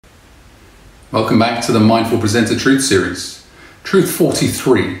Welcome back to the Mindful Presenter Truth Series. Truth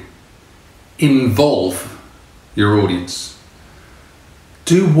 43. Involve your audience.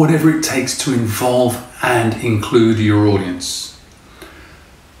 Do whatever it takes to involve and include your audience.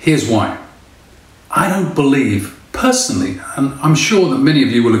 Here's why. I don't believe, personally, and I'm sure that many of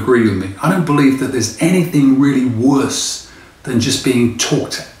you will agree with me, I don't believe that there's anything really worse than just being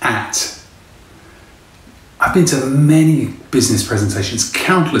talked at. I've been to many business presentations,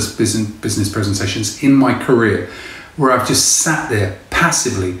 countless business presentations in my career where I've just sat there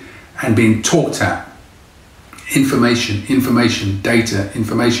passively and been talked at. Information, data,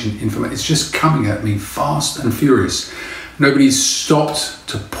 information. It's just coming at me fast and furious. Nobody's stopped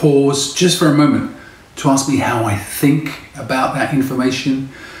to pause just for a moment to ask me how I think about that information,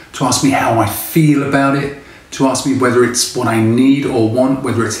 to ask me how I feel about it, to ask me whether it's what I need or want,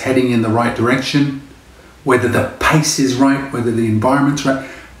 whether it's heading in the right direction, whether the pace is right, whether the environment's right.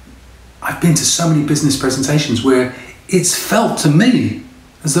 I've been to so many business presentations where it's felt to me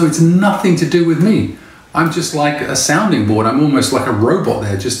as though it's nothing to do with me. I'm just like a sounding board. I'm almost like a robot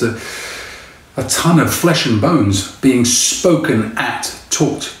there, just a ton of flesh and bones being spoken at,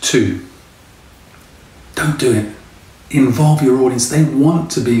 talked to. Don't do it. Involve your audience. They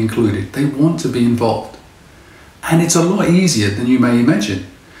want to be included. They want to be involved. And it's a lot easier than you may imagine.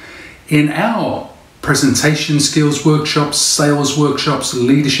 In our presentation skills workshops, sales workshops,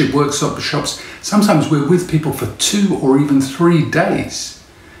 leadership workshops, sometimes we're with people for 2 or even 3 days.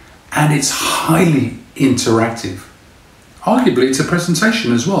 And it's highly interactive. Arguably, it's a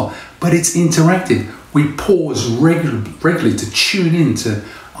presentation as well, but it's interactive. We pause regularly to tune in to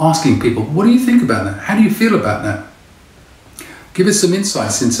asking people, what do you think about that? How do you feel about that? Give us some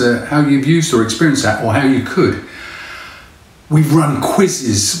insights into how you've used or experienced that, or how you could. We've run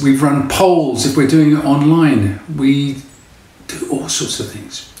quizzes, we've run polls if we're doing it online. We do all sorts of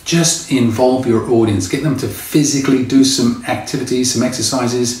things. Just involve your audience. Get them to physically do some activities, some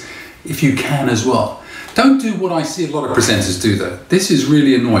exercises, if you can as well. Don't do what I see a lot of presenters do though. This is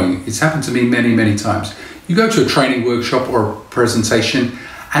really annoying. It's happened to me many times. You go to a training workshop or a presentation,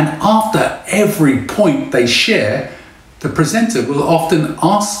 and after every point they share, the presenter will often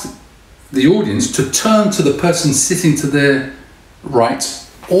ask the audience to turn to the person sitting to their right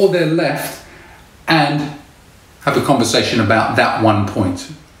or their left and have a conversation about that one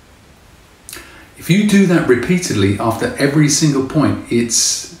point. If you do that repeatedly after every single point,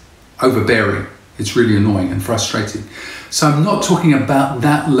 it's overbearing. It's really annoying and frustrating. So I'm not talking about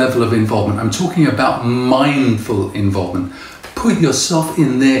that level of involvement. I'm talking about mindful involvement. Put yourself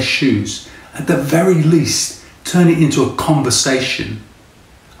in their shoes. At the very least, turn it into a conversation.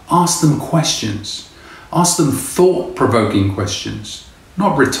 Ask them questions. Ask them thought-provoking questions,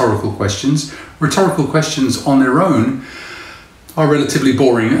 not rhetorical questions. Rhetorical questions on their own are relatively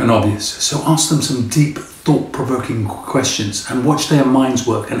boring and obvious. So ask them some deep, thought-provoking questions and watch their minds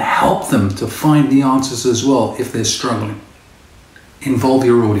work and help them to find the answers as well if they're struggling. Involve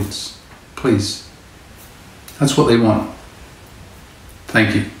your audience, please. That's what they want.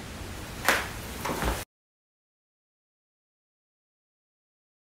 Thank you.